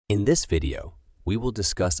In this video, we will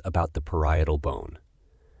discuss about the parietal bone.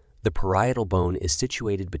 The parietal bone is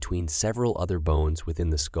situated between several other bones within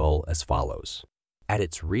the skull as follows. At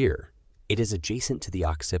its rear, it is adjacent to the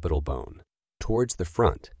occipital bone. Towards the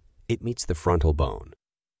front, it meets the frontal bone.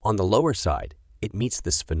 On the lower side, it meets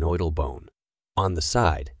the sphenoidal bone. On the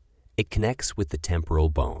side, it connects with the temporal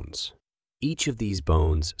bones. Each of these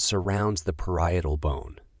bones surrounds the parietal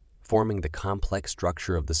bone, forming the complex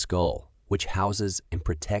structure of the skull, which houses and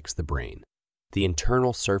protects the brain, the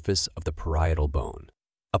internal surface of the parietal bone.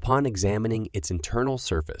 Upon examining its internal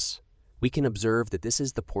surface, we can observe that this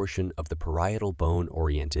is the portion of the parietal bone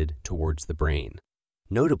oriented towards the brain.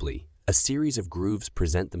 Notably, a series of grooves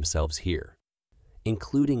present themselves here,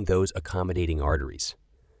 including those accommodating arteries,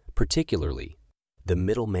 particularly the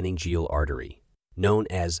middle meningeal artery, known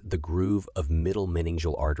as the groove of middle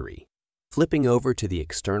meningeal artery. Flipping over to the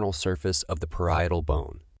external surface of the parietal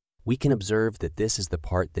bone, we can observe that this is the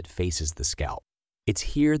part that faces the scalp. It's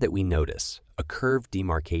here that we notice a curved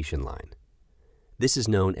demarcation line. This is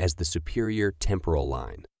known as the superior temporal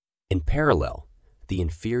line. In parallel, the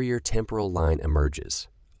inferior temporal line emerges,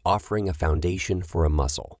 offering a foundation for a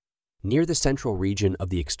muscle. Near the central region of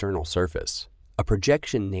the external surface, a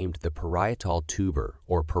projection named the parietal tuber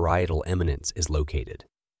or parietal eminence is located.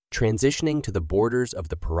 Transitioning to the borders of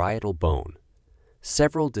the parietal bone,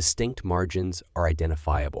 several distinct margins are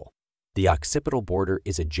identifiable. The occipital border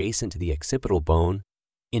is adjacent to the occipital bone.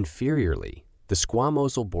 Inferiorly, the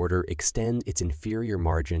squamosal border extends its inferior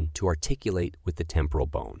margin to articulate with the temporal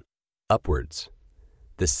bone. Upwards,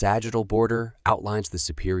 the sagittal border outlines the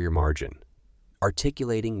superior margin,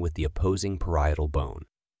 articulating with the opposing parietal bone.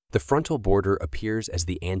 The frontal border appears as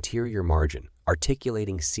the anterior margin,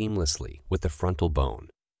 articulating seamlessly with the frontal bone.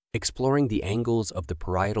 Exploring the angles of the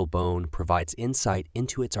parietal bone provides insight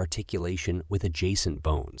into its articulation with adjacent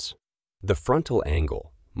bones. The frontal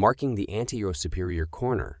angle, marking the anterosuperior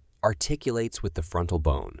corner, articulates with the frontal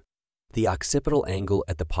bone. The occipital angle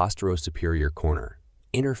at the posterosuperior corner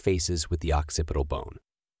interfaces with the occipital bone.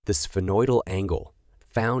 The sphenoidal angle,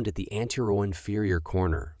 found at the anteroinferior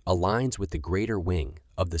corner, aligns with the greater wing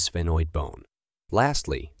of the sphenoid bone.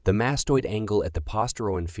 Lastly, the mastoid angle at the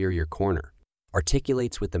posteroinferior corner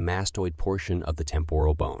articulates with the mastoid portion of the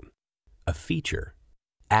temporal bone. A feature,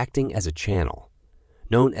 acting as a channel,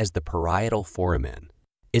 known as the parietal foramen,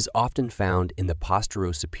 is often found in the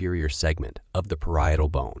posterosuperior segment of the parietal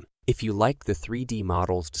bone. If you like the 3D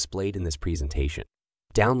models displayed in this presentation,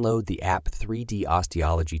 download the app 3D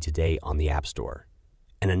Osteology today on the App Store,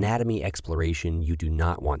 an anatomy exploration you do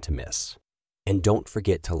not want to miss. And don't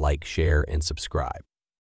forget to like, share, and subscribe.